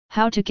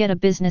How to get a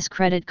business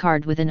credit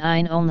card with an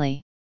EIN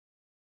only.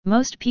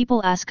 Most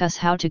people ask us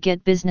how to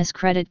get business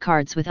credit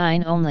cards with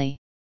EIN only.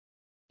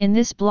 In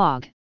this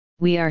blog,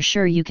 we are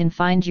sure you can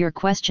find your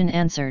question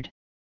answered.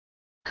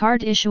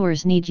 Card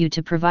issuers need you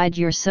to provide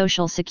your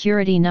social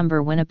security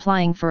number when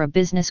applying for a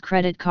business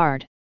credit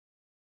card.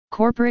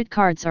 Corporate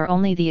cards are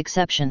only the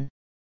exception.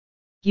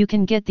 You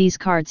can get these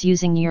cards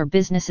using your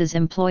business's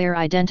employer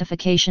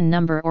identification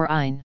number or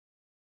EIN.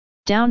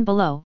 Down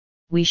below,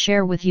 we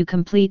share with you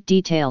complete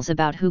details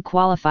about who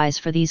qualifies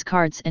for these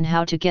cards and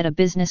how to get a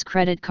business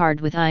credit card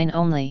with EIN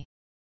only.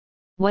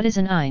 What is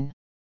an EIN?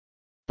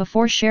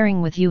 Before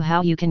sharing with you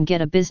how you can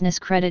get a business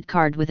credit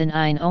card with an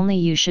EIN only,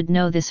 you should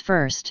know this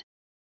first.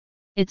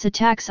 It's a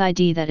tax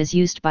ID that is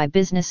used by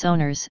business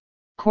owners,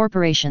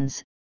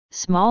 corporations,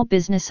 small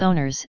business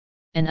owners,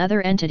 and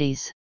other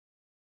entities.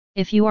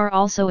 If you are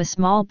also a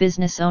small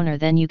business owner,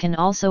 then you can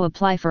also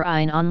apply for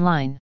EIN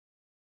online.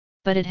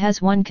 But it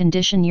has one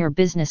condition: your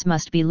business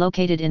must be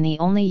located in the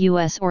only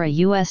U.S. or a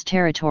U.S.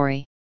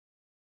 territory.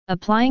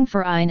 Applying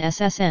for EIN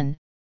SSN,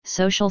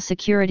 Social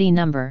Security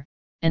Number,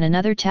 and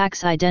another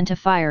tax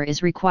identifier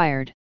is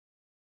required.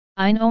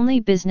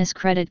 EIN-only business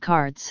credit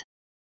cards.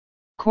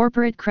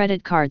 Corporate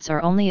credit cards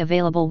are only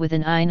available with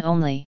an EIN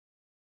only.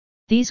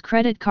 These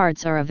credit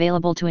cards are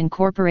available to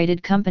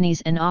incorporated companies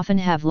and often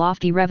have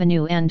lofty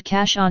revenue and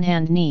cash on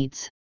hand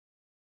needs.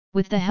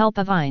 With the help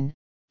of EIN,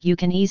 you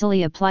can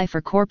easily apply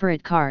for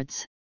corporate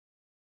cards.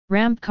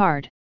 Ramp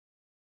card.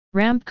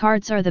 Ramp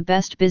cards are the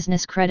best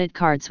business credit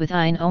cards with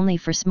EIN only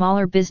for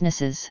smaller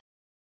businesses.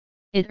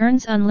 It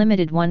earns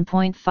unlimited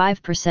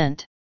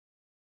 1.5%.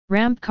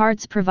 Ramp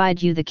cards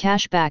provide you the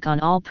cash back on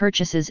all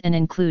purchases and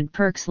include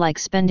perks like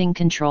spending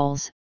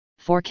controls,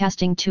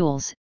 forecasting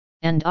tools,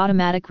 and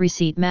automatic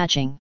receipt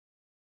matching.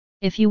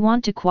 If you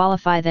want to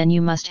qualify, then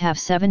you must have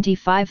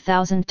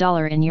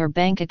 $75,000 in your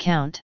bank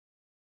account.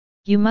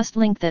 You must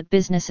link that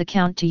business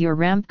account to your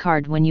Ramp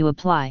card when you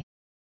apply.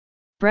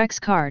 Brex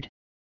card.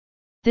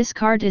 This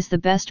card is the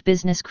best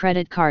business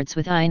credit cards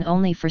with EIN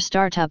only for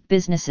startup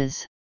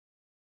businesses.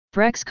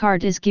 Brex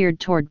card is geared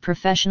toward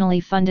professionally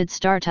funded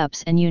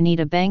startups and you need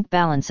a bank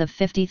balance of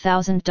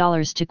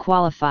 $50,000 to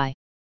qualify.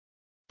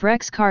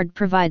 Brex card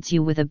provides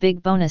you with a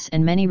big bonus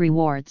and many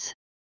rewards.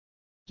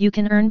 You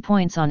can earn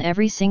points on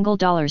every single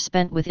dollar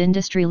spent with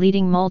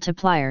industry-leading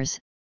multipliers: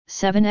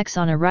 7x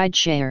on a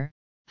rideshare,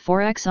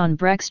 4x on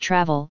Brex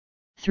travel,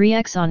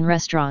 3x on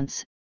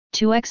restaurants,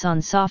 2x on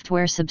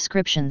software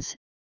subscriptions,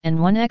 and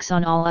 1x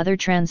on all other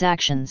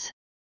transactions.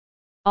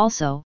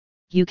 Also,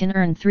 you can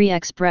earn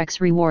 3x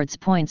Brex rewards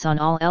points on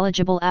all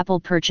eligible Apple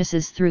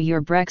purchases through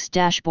your Brex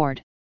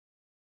dashboard.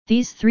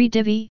 These three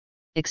Divvy,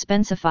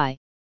 Expensify,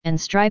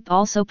 and Stripe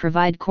also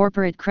provide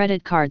corporate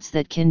credit cards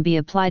that can be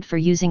applied for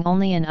using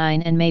only an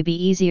EIN and may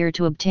be easier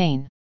to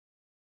obtain.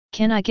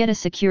 Can I get a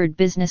secured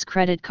business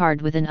credit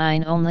card with an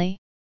EIN only?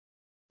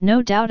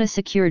 No doubt a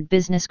secured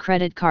business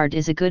credit card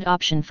is a good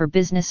option for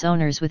business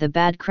owners with a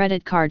bad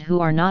credit card who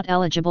are not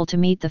eligible to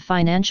meet the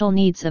financial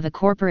needs of a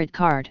corporate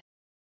card.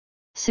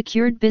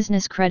 Secured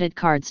business credit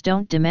cards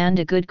don't demand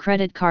a good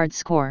credit card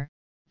score,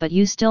 but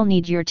you still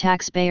need your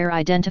taxpayer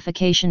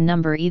identification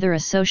number, either a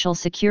social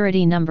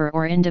security number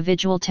or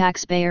individual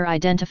taxpayer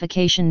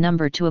identification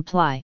number, to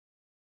apply.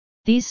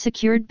 These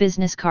secured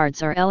business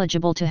cards are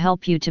eligible to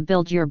help you to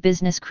build your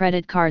business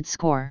credit card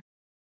score.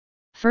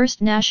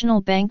 First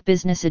National Bank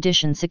Business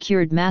Edition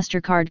Secured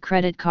MasterCard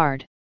Credit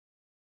Card.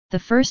 The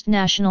First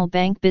National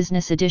Bank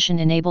Business Edition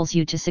enables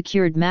you to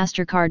secured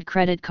MasterCard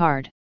credit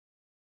card.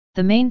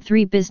 The main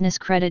three business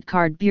credit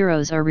card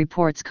bureaus are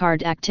reports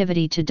card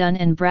activity to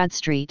Dun &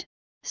 Bradstreet,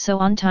 so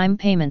on-time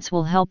payments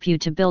will help you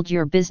to build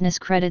your business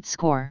credit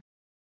score.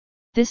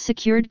 This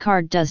secured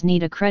card does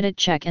need a credit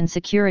check and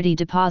security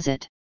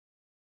deposit.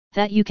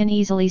 That you can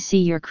easily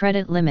see your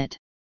credit limit.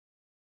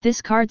 This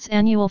card's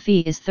annual fee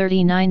is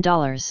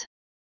 $39.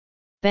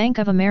 Bank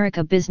of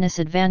America Business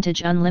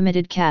Advantage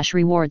Unlimited Cash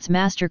Rewards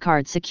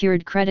MasterCard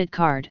Secured Credit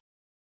Card.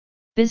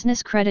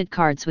 Business credit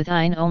cards with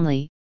EIN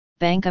only.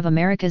 Bank of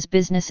America's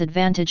Business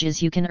Advantage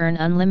is you can earn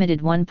unlimited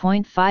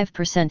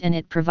 1.5% and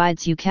it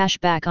provides you cash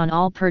back on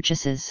all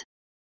purchases.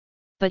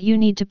 But you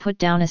need to put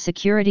down a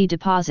security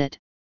deposit,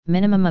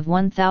 minimum of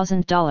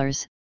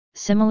 $1,000,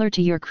 similar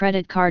to your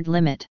credit card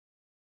limit.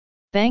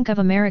 Bank of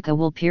America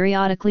will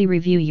periodically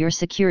review your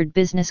secured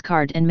business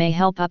card and may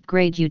help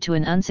upgrade you to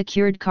an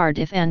unsecured card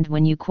if and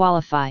when you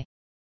qualify.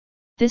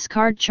 This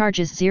card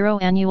charges 0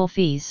 annual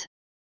fees.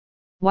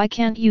 Why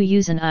can't you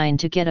use an EIN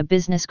to get a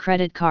business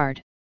credit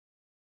card?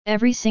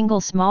 Every single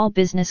small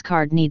business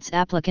card needs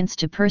applicants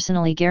to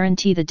personally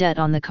guarantee the debt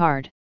on the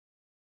card.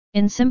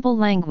 In simple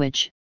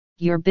language,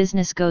 your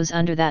business goes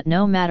under that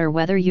no matter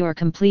whether you're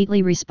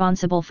completely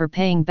responsible for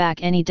paying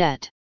back any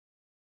debt.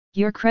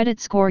 Your credit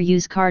score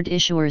use card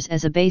issuers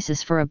as a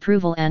basis for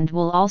approval and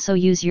will also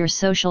use your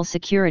social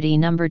security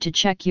number to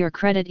check your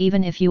credit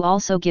even if you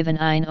also give an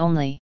EIN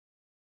only.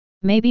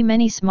 Maybe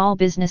many small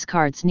business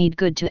cards need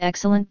good to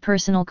excellent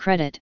personal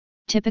credit,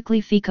 typically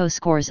FICO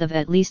scores of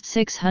at least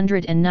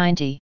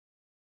 690.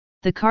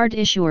 The card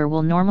issuer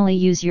will normally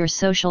use your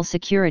social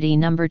security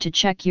number to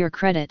check your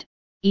credit,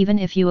 even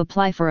if you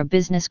apply for a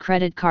business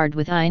credit card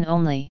with EIN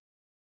only.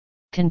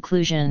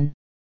 Conclusion.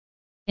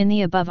 In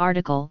the above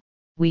article,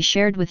 we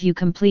shared with you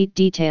complete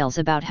details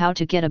about how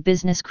to get a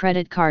business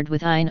credit card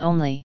with EIN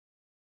only.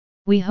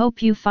 We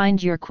hope you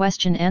find your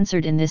question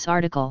answered in this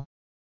article.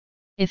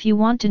 If you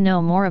want to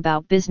know more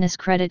about business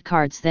credit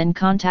cards, then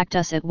contact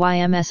us at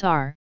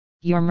YMSR,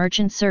 your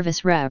merchant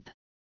service rep.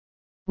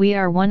 We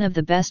are one of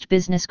the best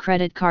business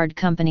credit card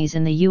companies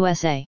in the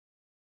USA.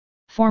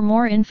 For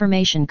more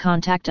information,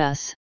 contact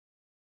us.